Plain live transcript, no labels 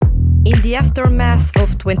In the aftermath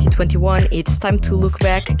of 2021, it's time to look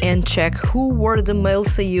back and check who were the male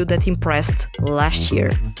seiyuu that impressed last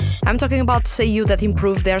year. I'm talking about seiyuu that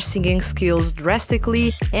improved their singing skills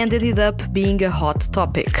drastically and ended up being a hot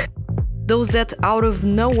topic. Those that out of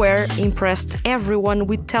nowhere impressed everyone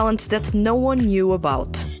with talents that no one knew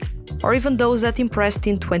about. Or even those that impressed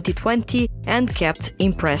in 2020 and kept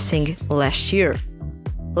impressing last year.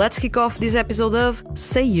 Let's kick off this episode of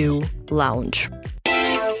Seiyuu Lounge.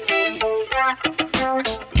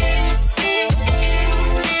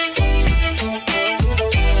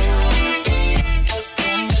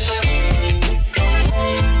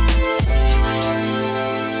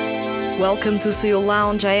 Welcome to Seiyuu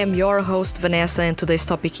Lounge. I am your host Vanessa, and today's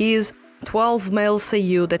topic is 12 male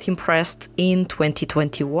seiyuu that impressed in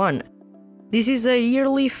 2021. This is a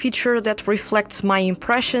yearly feature that reflects my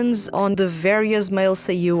impressions on the various male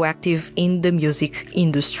seiyuu active in the music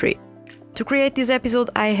industry. To create this episode,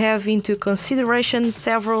 I have into consideration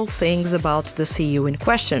several things about the seiyuu in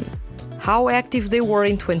question. How active they were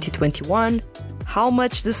in 2021, how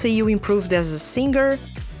much the seiyuu improved as a singer,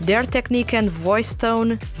 their technique and voice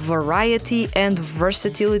tone, variety and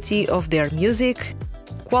versatility of their music,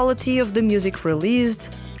 quality of the music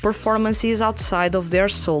released, performances outside of their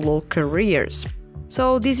solo careers.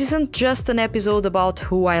 So this isn't just an episode about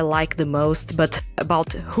who I like the most, but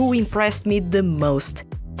about who impressed me the most,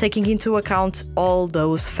 taking into account all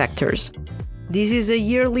those factors. This is a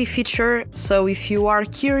yearly feature, so if you are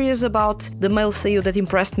curious about the male seiyuu that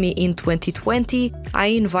impressed me in 2020, I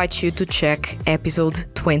invite you to check episode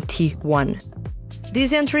 21.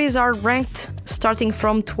 These entries are ranked starting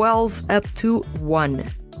from 12 up to 1.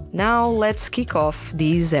 Now let's kick off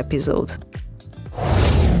this episode.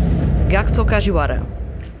 Gakto Kajiwara.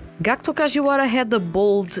 Gakto Kajiwara had a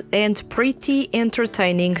bold and pretty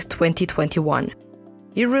entertaining 2021.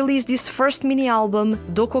 He released his first mini-album,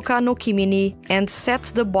 Dokoka no Kimi, and set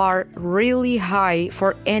the bar really high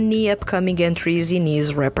for any upcoming entries in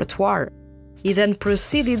his repertoire. He then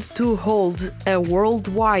proceeded to hold a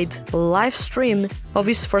worldwide live stream of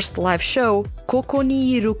his first live show, Koko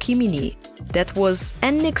ni Iru Kimi, that was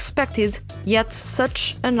unexpected, yet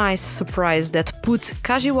such a nice surprise that put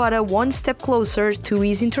Kajiwara one step closer to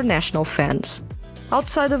his international fans.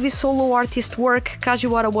 Outside of his solo artist work,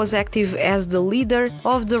 Kajiwara was active as the leader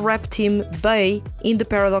of the rap team Bay in the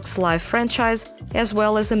Paradox Live franchise, as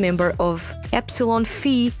well as a member of Epsilon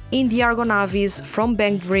Phi in the Argonavis from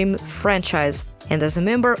Bang Dream franchise, and as a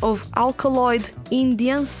member of Alkaloid in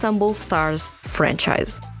the Ensemble Stars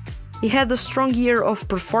franchise. He had a strong year of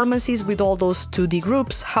performances with all those 2D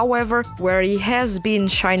groups, however, where he has been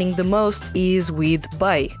shining the most is with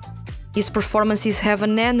Bay. His performances have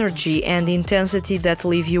an energy and intensity that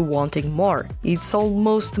leave you wanting more. It's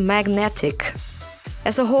almost magnetic.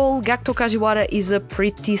 As a whole, Gakto Kajiwara is a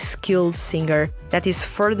pretty skilled singer that is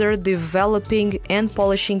further developing and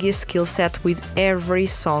polishing his skill set with every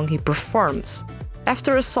song he performs.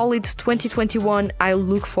 After a solid 2021, I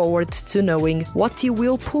look forward to knowing what he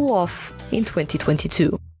will pull off in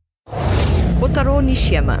 2022. Kotaro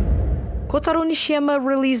Nishiyama. Kotaro Nishiyama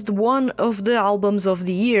released one of the albums of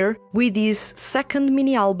the year with his second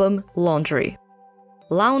mini-album, Laundry.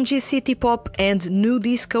 Loungy city pop and new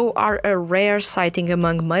disco are a rare sighting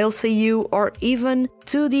among male seiyuu or even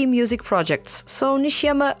 2D music projects, so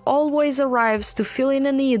Nishiyama always arrives to fill in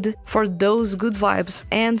a need for those good vibes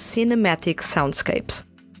and cinematic soundscapes.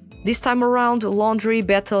 This time around, Laundry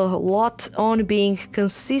bet a lot on being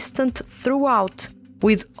consistent throughout,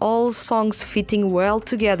 with all songs fitting well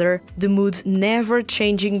together, the mood never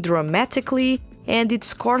changing dramatically, and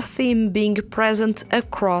its core theme being present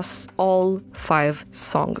across all 5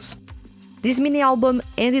 songs. This mini-album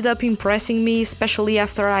ended up impressing me, especially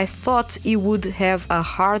after I thought he would have a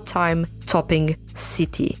hard time topping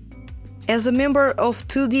City. As a member of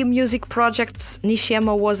 2D music projects,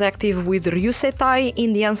 Nishiyama was active with Ryusetai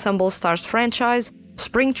in the Ensemble Stars franchise,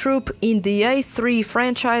 Spring Troop in the A3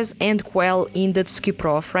 franchise, and Quell in the Tsuki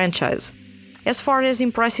Pro franchise. As far as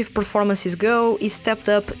impressive performances go, he stepped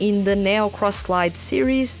up in the Neo Cross Slide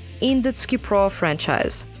series in the Tsuki Pro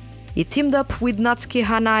franchise. He teamed up with Natsuki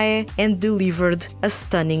Hanae and delivered a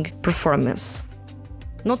stunning performance.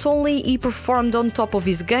 Not only he performed on top of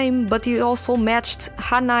his game, but he also matched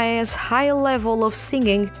Hanae's high level of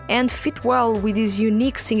singing and fit well with his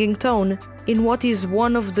unique singing tone in what is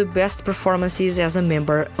one of the best performances as a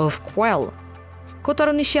member of Quell.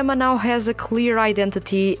 Kotaro Nishiyama now has a clear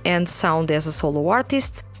identity and sound as a solo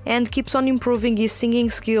artist and keeps on improving his singing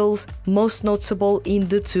skills, most noticeable in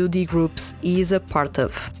the 2D groups he is a part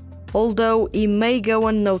of. Although he may go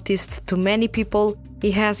unnoticed to many people,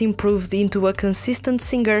 he has improved into a consistent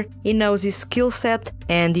singer, he knows his skill set,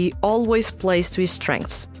 and he always plays to his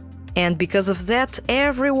strengths. And because of that,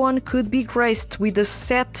 everyone could be graced with a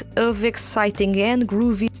set of exciting and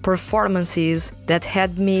groovy performances that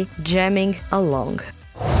had me jamming along.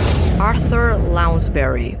 Arthur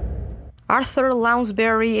Lounsbury. Arthur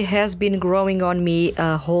Lounsbury has been growing on me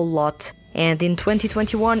a whole lot, and in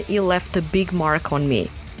 2021 he left a big mark on me.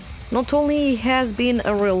 Not only has been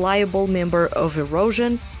a reliable member of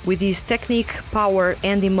Erosion, with his technique, power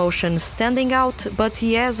and emotion standing out, but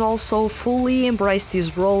he has also fully embraced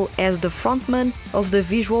his role as the frontman of the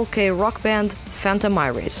Visual Kei rock band Phantom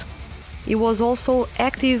Iris. He was also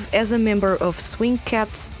active as a member of Swing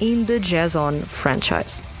Cats in the Jazz On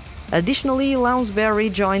franchise. Additionally, Lounsbury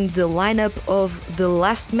joined the lineup of The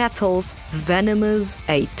Last Metal's Venomous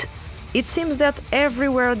 8. It seems that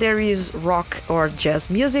everywhere there is rock or jazz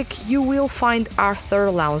music, you will find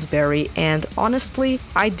Arthur Lounsbury, and honestly,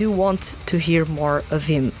 I do want to hear more of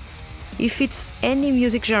him. He fits any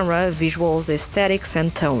music genre, visuals, aesthetics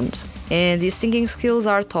and tones, and his singing skills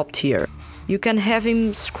are top tier. You can have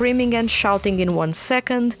him screaming and shouting in 1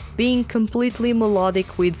 second, being completely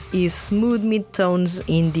melodic with his smooth mid-tones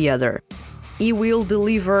in the other. He will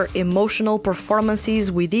deliver emotional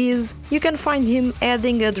performances with ease. You can find him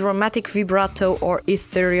adding a dramatic vibrato or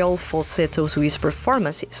ethereal falsetto to his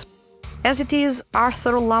performances. As it is,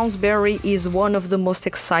 Arthur Lounsbury is one of the most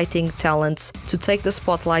exciting talents to take the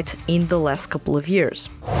spotlight in the last couple of years.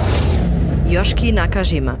 Yoshiki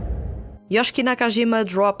Nakajima. Yoshiki Nakajima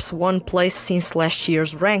drops 1 place since last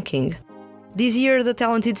year's ranking. This year, the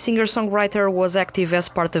talented singer-songwriter was active as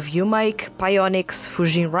part of U-Make, Pionix,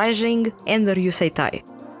 Fujin Rising, and Ryuseitai.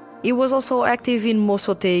 He was also active in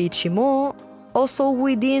Mosote Ichimo, also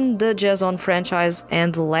within the Jazz On franchise,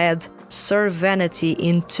 and led Sir Vanity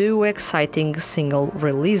in 2 exciting single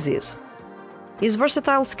releases. His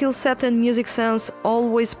versatile skill set and music sense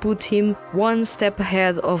always put him 1 step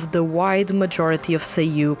ahead of the wide majority of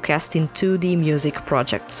seiyuu cast in 2D music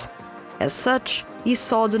projects. As such, he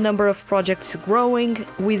saw the number of projects growing,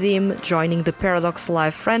 with him joining the Paradox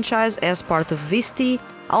Live franchise as part of Visti,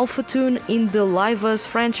 Alphatune in the Live Us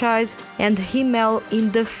franchise, and Himmel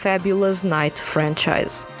in the Fabulous Night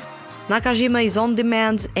franchise. Nakajima is on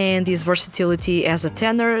demand, and his versatility as a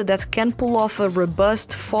tenor that can pull off a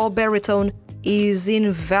robust faux baritone is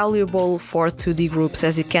invaluable for 2D groups,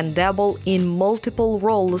 as it can dabble in multiple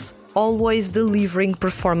roles, always delivering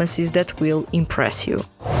performances that will impress you.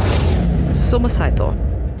 Soma Saito.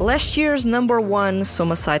 Last year's number 1,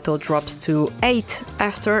 Soma Saito, drops to 8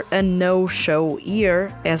 after a no-show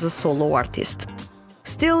year as a solo artist.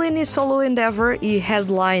 Still in his solo endeavor, he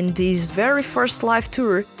headlined his very first live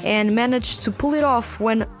tour and managed to pull it off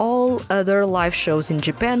when all other live shows in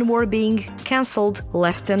Japan were being cancelled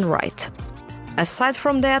left and right. Aside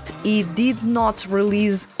from that, he did not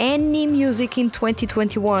release any music in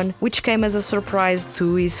 2021, which came as a surprise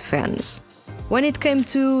to his fans. When it came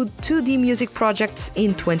to 2D music projects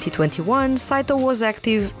in 2021, Saito was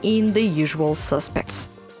active in the usual suspects.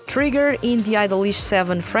 Trigger in the Idolish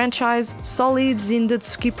 7 franchise, Solids in the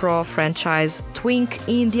Tsuki Pro franchise, Twink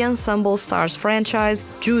in the Ensemble Stars franchise,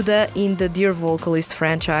 Judah in the Dear Vocalist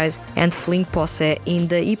franchise, and Flink Posse in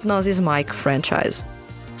the Hypnosis Mic franchise.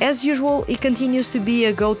 As usual, he continues to be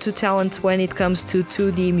a go-to talent when it comes to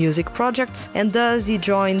 2D music projects, and thus he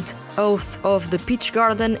joined Oath of the Peach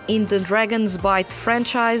Garden in the Dragon's Bite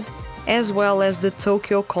franchise, as well as the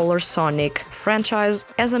Tokyo Color Sonic franchise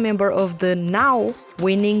as a member of the now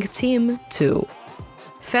winning Team 2.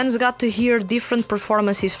 Fans got to hear different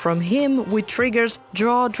performances from him, with Trigger's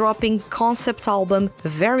jaw-dropping concept album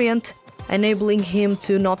Variant enabling him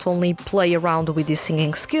to not only play around with his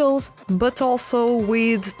singing skills, but also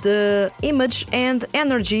with the image and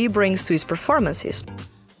energy he brings to his performances.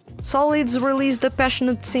 Solids released a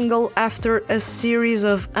passionate single after a series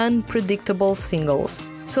of unpredictable singles,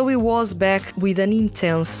 so he was back with an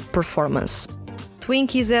intense performance.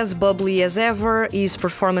 Twink is as bubbly as ever, his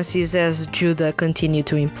performances as Judah continue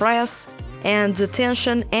to impress, and the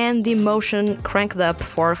tension and emotion cranked up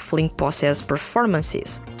for Flink Posse's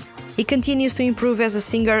performances. He continues to improve as a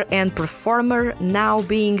singer and performer, now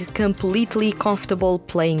being completely comfortable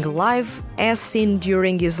playing live, as seen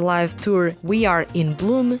during his live tour We Are in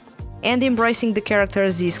Bloom, and embracing the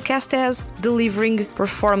characters he's cast as, delivering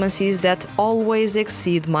performances that always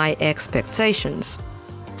exceed my expectations.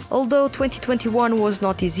 Although 2021 was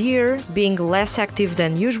not his year, being less active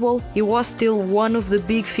than usual, he was still one of the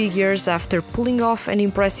big figures after pulling off an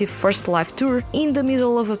impressive first live tour in the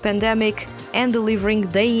middle of a pandemic and delivering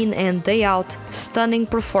day in and day out stunning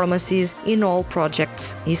performances in all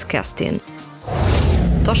projects he's cast in.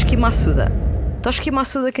 Toshiki Masuda. Toshiki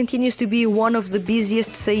Masuda continues to be one of the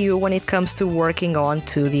busiest seiyuu when it comes to working on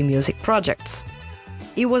 2D music projects.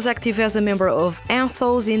 He was active as a member of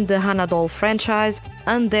Anthos in the Hanadol franchise,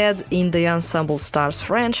 Undead in the Ensemble Stars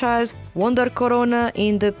franchise, Wonder Corona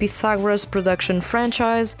in the Pythagoras Production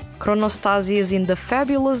franchise, Chronostasis in the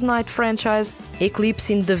Fabulous Night franchise, Eclipse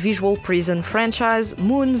in the Visual Prison franchise,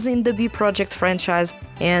 Moons in the B Project franchise,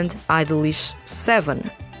 and Idolish 7.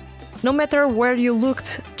 No matter where you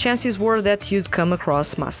looked, chances were that you'd come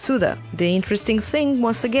across Masuda. The interesting thing,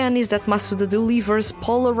 once again, is that Masuda delivers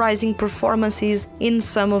polarizing performances in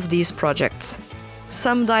some of these projects.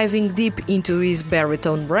 Some diving deep into his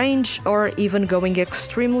baritone range, or even going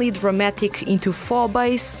extremely dramatic into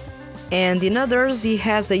 4-bass, and in others he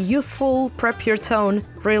has a youthful, preppier tone,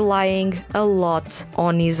 relying a lot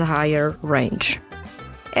on his higher range.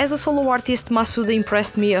 As a solo artist, Masuda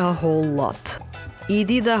impressed me a whole lot. He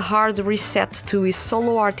did a hard reset to his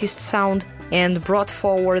solo artist sound and brought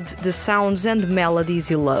forward the sounds and melodies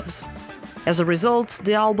he loves. As a result,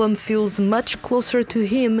 the album feels much closer to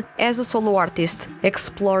him as a solo artist,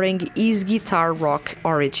 exploring his guitar rock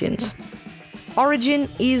origins. Origin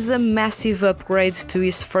is a massive upgrade to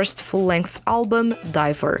his first full-length album,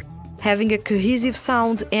 Diver, having a cohesive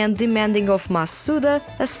sound and demanding of Masuda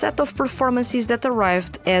a set of performances that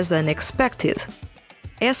arrived as unexpected.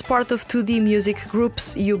 As part of 2D music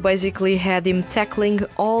groups, you basically had him tackling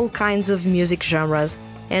all kinds of music genres,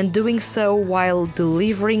 and doing so while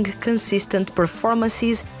delivering consistent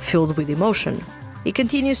performances filled with emotion. He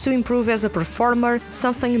continues to improve as a performer,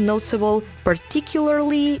 something noticeable,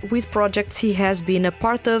 particularly with projects he has been a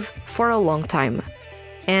part of for a long time.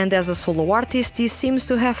 And as a solo artist, he seems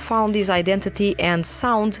to have found his identity and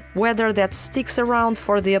sound. Whether that sticks around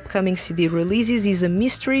for the upcoming CD releases is a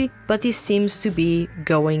mystery, but he seems to be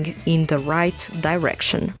going in the right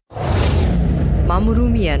direction. Mamoru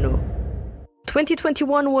Miyano.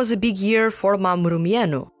 2021 was a big year for Mamoru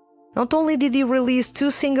Miyano. Not only did he release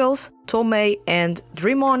 2 singles, Tomei and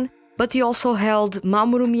Dream On, but he also held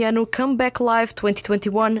Mamoru Miyano Comeback Live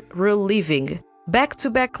 2021 Reliving,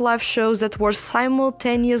 back-to-back live shows that were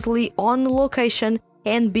simultaneously on location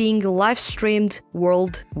and being live-streamed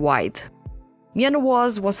worldwide. Miyano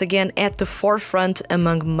was once again at the forefront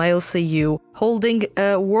among male seiyuu, holding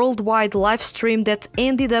a worldwide live stream that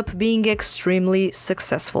ended up being extremely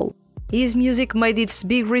successful. His music made its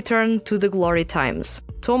big return to the glory times.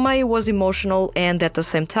 Tomei was emotional and at the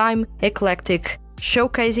same time eclectic,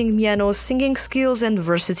 showcasing Miyano's singing skills and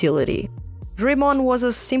versatility. Dream On was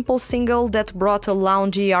a simple single that brought a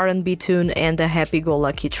loungy R&B tune and a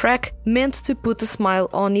happy-go-lucky track meant to put a smile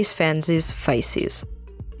on his fans' faces.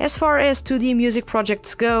 As far as 2D music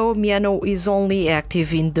projects go, Miyano is only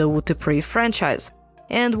active in the Utapri franchise,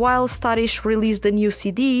 and while Starish released a new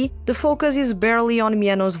CD, the focus is barely on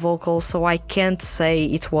Miyano's vocals, so I can't say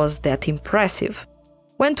it was that impressive.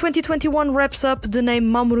 When 2021 wraps up, the name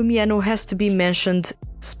Mamoru Miyano has to be mentioned,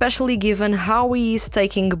 especially given how he is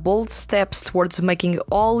taking bold steps towards making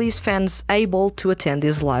all his fans able to attend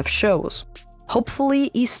his live shows.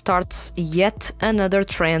 Hopefully he starts yet another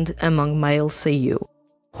trend among male seiyuu.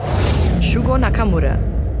 Shugo Nakamura.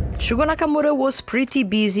 Shugo Nakamura was pretty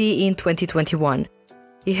busy in 2021.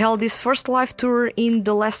 He held his first live tour in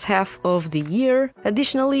the last half of the year.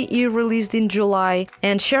 Additionally, he released in July,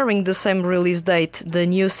 and sharing the same release date, the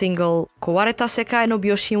new single Kowareta Sekai no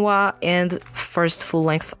Byoshin and first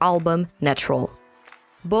full-length album Natural.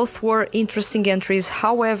 Both were interesting entries,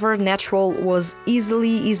 however, Natural was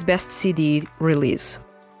easily his best CD release.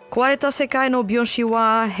 Kowareta Sekai no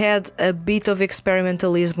Byoshin had a bit of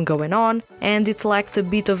experimentalism going on, and it lacked a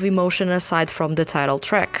bit of emotion aside from the title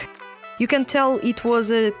track. You can tell it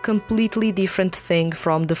was a completely different thing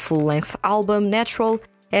from the full-length album Natural,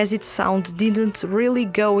 as its sound didn't really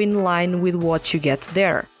go in line with what you get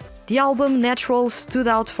there. The album Natural stood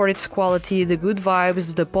out for its quality, the good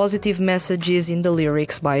vibes, the positive messages in the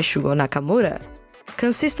lyrics by Shugo Nakamura.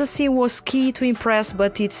 Consistency was key to impress,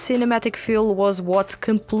 but its cinematic feel was what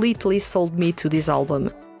completely sold me to this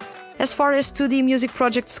album. As far as 2D music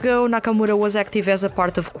projects go, Nakamura was active as a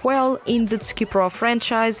part of Quell in the Tsukipro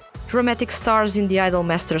franchise, Dramatic Stars in the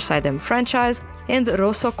Idolmaster Side-M franchise, and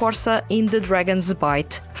Rosso Corsa in the Dragon's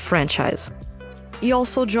Bite franchise. He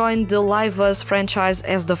also joined the Live Us franchise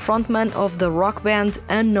as the frontman of the rock band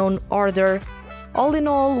Unknown Order. All in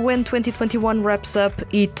all, when 2021 wraps up,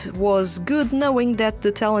 it was good knowing that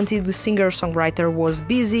the talented singer-songwriter was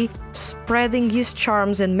busy, spreading his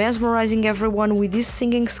charms and mesmerizing everyone with his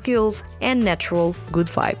singing skills and natural good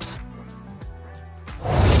vibes.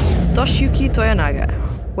 Toshiyuki Toyonaga.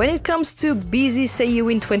 When it comes to busy seiyuu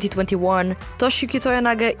in 2021, Toshiyuki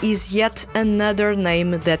Toyonaga is yet another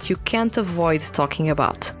name that you can't avoid talking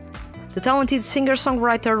about. The talented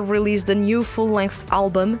singer-songwriter released a new full-length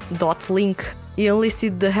album, Link. He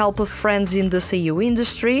enlisted the help of friends in the seiyuu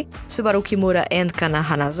industry, Subaru Kimura and Kana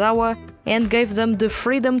Hanazawa, and gave them the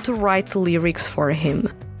freedom to write lyrics for him.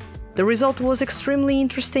 The result was extremely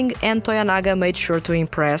interesting, and Toyonaga made sure to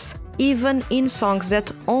impress, even in songs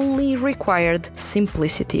that only required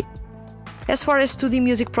simplicity. As far as 2D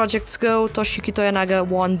music projects go, Toshiyuki Toyonaga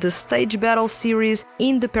won the Stage Battle series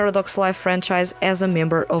in the Paradox Live franchise as a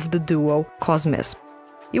member of the duo Cosmes.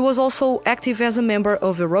 He was also active as a member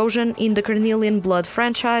of Erosion in the Carnelian Blood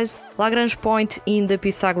franchise, Lagrange Point in the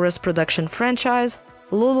Pythagoras Production franchise,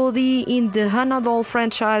 Lolodi in the Hanadol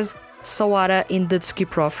franchise, Sawara in the Tsuki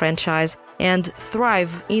Pro franchise, and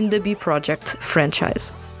Thrive in the B Project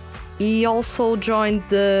franchise. He also joined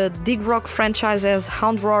the Dig Rock franchise as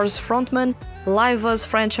Hound Roar's frontman, Live Us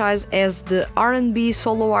franchise as the R&B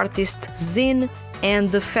solo artist Zin,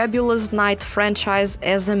 and the Fabulous Night franchise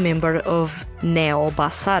as a member of Neo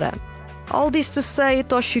Basara. All this to say,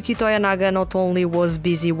 Toshiyuki Toyonaga not only was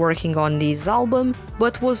busy working on this album,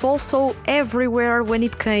 but was also everywhere when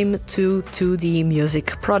it came to 2D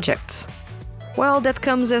music projects. Well, that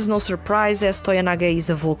comes as no surprise, as Toyonaga is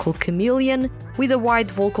a vocal chameleon with a wide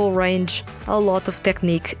vocal range, a lot of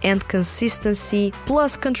technique and consistency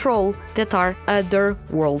plus control that are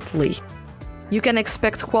otherworldly. You can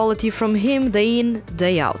expect quality from him day in,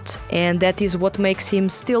 day out, and that is what makes him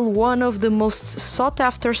still one of the most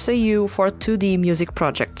sought-after seiyuu for 2D music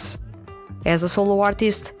projects. As a solo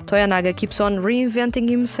artist, Toyonaga keeps on reinventing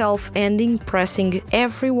himself and impressing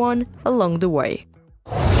everyone along the way.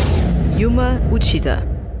 Yuma Uchida.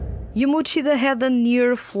 Yuma Uchida had a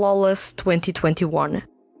near-flawless 2021.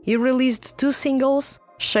 He released 2 singles,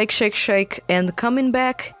 Shake Shake Shake and Coming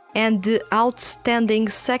Back, and the outstanding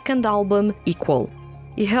second album, Equal.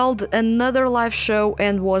 He held another live show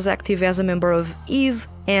and was active as a member of Eve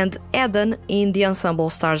and Eden in the Ensemble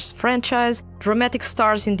Stars franchise, Dramatic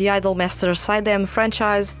Stars in the Idolmaster Side-M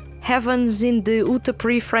franchise, Heavens in the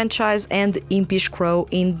Utapri franchise, and Impish Crow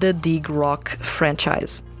in the Dig Rock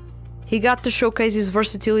franchise. He got to showcase his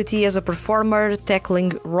versatility as a performer,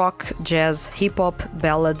 tackling rock, jazz, hip-hop,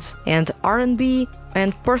 ballads, and R&B,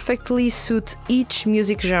 and perfectly suit each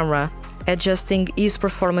music genre, adjusting his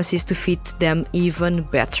performances to fit them even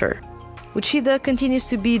better. Uchida continues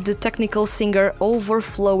to be the technical singer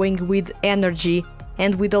overflowing with energy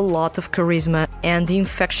and with a lot of charisma and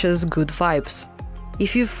infectious good vibes.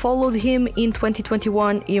 If you've followed him in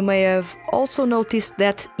 2021, you may have also noticed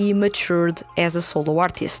that he matured as a solo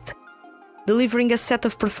artist, delivering a set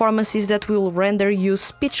of performances that will render you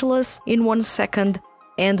speechless in 1 second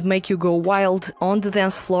and make you go wild on the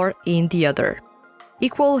dance floor in the other.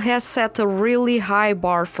 Equal has set a really high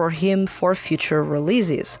bar for him for future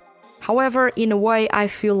releases. However, in a way, I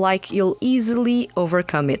feel like he'll easily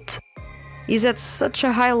overcome it. He's at such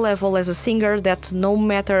a high level as a singer that no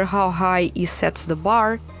matter how high he sets the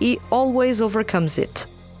bar, he always overcomes it.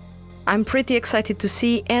 I'm pretty excited to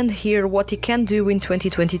see and hear what he can do in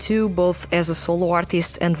 2022, both as a solo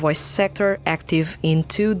artist and voice actor active in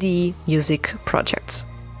 2D music projects.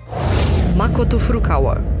 Makoto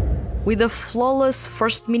Furukawa. With a flawless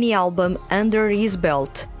first mini-album under his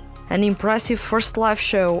belt, an impressive first live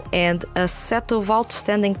show, and a set of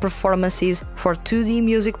outstanding performances for 2D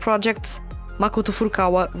music projects, Makoto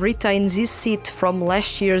Furukawa retains his seat from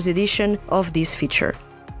last year's edition of this feature.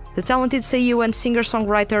 The talented seiyuu and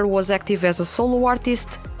singer-songwriter was active as a solo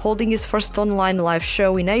artist, holding his first online live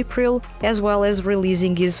show in April, as well as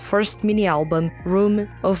releasing his first mini-album, Room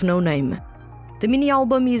of No Name. The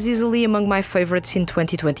mini-album is easily among my favorites in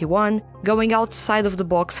 2021, going outside of the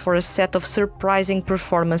box for a set of surprising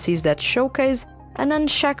performances that showcase an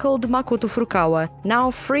unshackled Makoto Furukawa,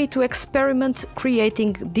 now free to experiment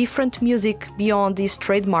creating different music beyond his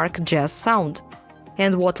trademark jazz sound.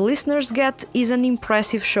 And what listeners get is an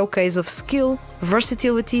impressive showcase of skill,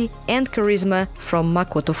 versatility, and charisma from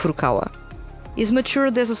Makoto Furukawa. He's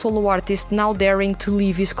matured as a solo artist, now daring to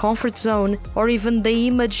leave his comfort zone or even the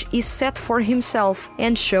image he set for himself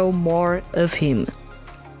and show more of him.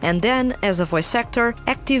 And then, as a voice actor,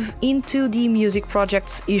 active in 2D music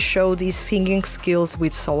projects, he showed his singing skills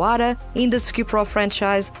with Sawara in the Tsuki Pro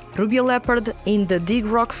franchise, Ruby Leopard in the Dig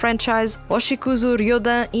Rock franchise, Oshikuzu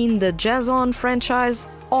Ryodan in the Jazz On franchise,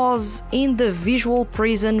 Oz in the Visual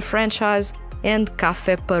Prison franchise, and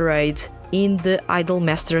Cafe Parade in the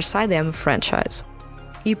Idolmaster Side-M franchise.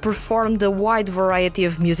 He performed a wide variety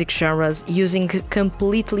of music genres using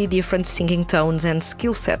completely different singing tones and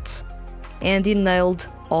skill sets, and he nailed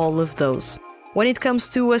all of those. When it comes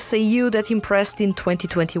to a seiyuu that impressed in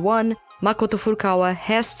 2021, Makoto Furukawa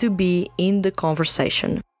has to be in the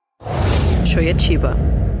conversation. Shoya Chiba,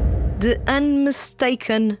 the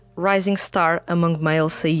unmistaken rising star among male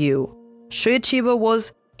seiyuu. Shoya Chiba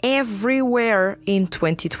was everywhere in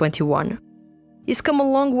 2021. He's come a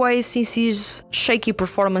long way since his shaky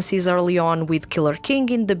performances early on with Killer King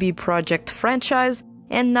in the B Project franchise,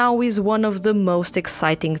 and now is one of the most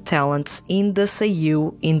exciting talents in the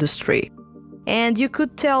seiyuu industry. And you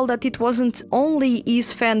could tell that it wasn't only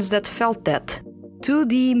his fans that felt that.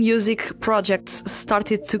 2D Music Projects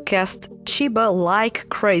started to cast Chiba like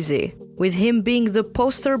crazy, with him being the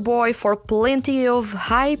poster boy for plenty of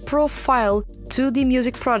high-profile 2D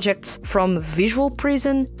music projects from Visual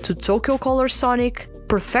Prison to Tokyo Color Sonic,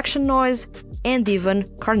 Perfection Noise, and even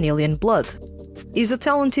Carnelian Blood. He's a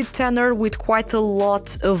talented tenor with quite a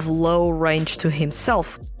lot of low range to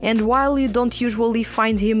himself, and while you don't usually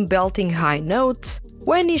find him belting high notes,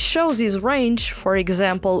 when he shows his range, for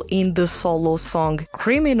example in the solo song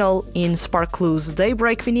Criminal in Sparklu's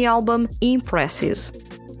Daybreak mini-album, impresses.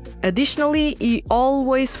 Additionally, he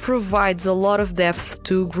always provides a lot of depth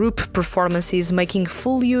to group performances, making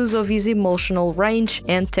full use of his emotional range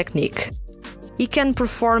and technique. He can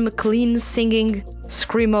perform clean singing,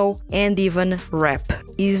 screamo, and even rap.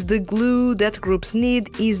 Is the glue that groups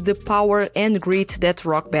need, is the power and grit that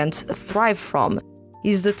rock bands thrive from.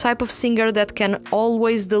 Is the type of singer that can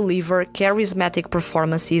always deliver charismatic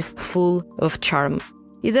performances full of charm.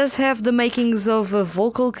 He does have the makings of a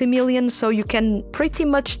vocal chameleon, so you can pretty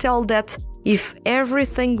much tell that if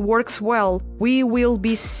everything works well, we will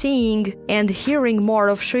be seeing and hearing more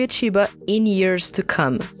of Shoya Chiba in years to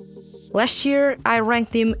come. Last year, I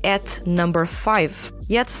ranked him at number 5,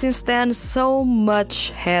 yet since then so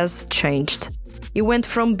much has changed. He went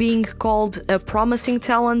from being called a promising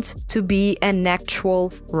talent to be an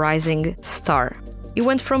actual rising star. He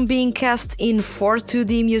went from being cast in 4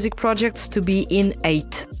 2D music projects to be in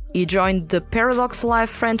 8. He joined the Paradox Live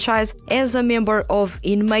franchise as a member of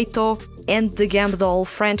Inmeito and the Gambdoll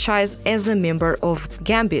franchise as a member of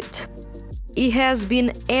Gambit. He has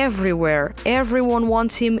been everywhere, everyone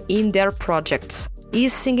wants him in their projects.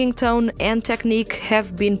 His singing tone and technique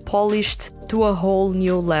have been polished to a whole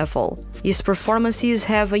new level. His performances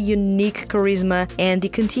have a unique charisma and he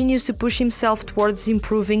continues to push himself towards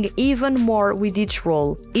improving even more with each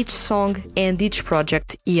role, each song and each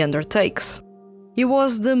project he undertakes. He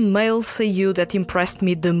was the male seiyuu that impressed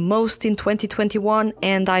me the most in 2021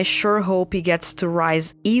 and I sure hope he gets to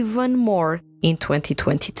rise even more in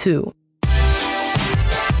 2022.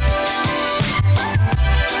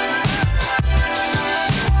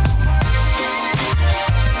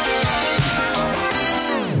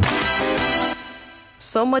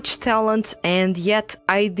 So much talent, and yet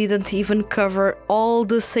I didn't even cover all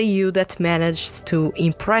the seiyuu that managed to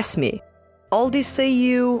impress me. All these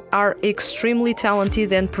seiyuu are extremely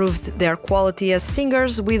talented and proved their quality as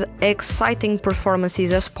singers with exciting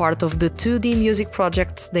performances as part of the 2D music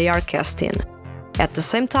projects they are cast in. At the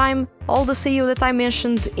same time, all the seiyuu that I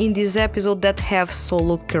mentioned in this episode that have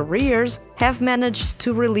solo careers have managed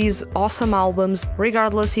to release awesome albums,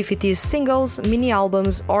 regardless if it is singles,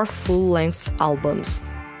 mini-albums or full-length albums.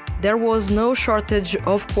 There was no shortage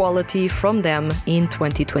of quality from them in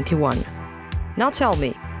 2021. Now tell me,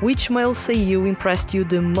 which male seiyuu impressed you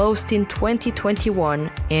the most in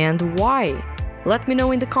 2021 and why? Let me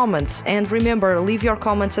know in the comments, and remember, leave your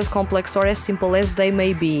comments as complex or as simple as they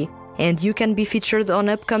may be, and you can be featured on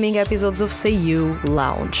upcoming episodes of Seiyuu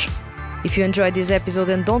Lounge. If you enjoyed this episode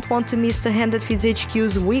and don't want to miss the Hand That Feeds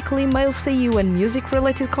HQ's weekly male seiyuu and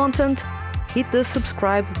music-related content, hit the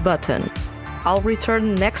subscribe button. I'll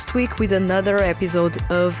return next week with another episode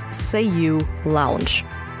of Seiyuu Lounge.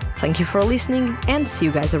 Thank you for listening and see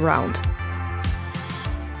you guys around.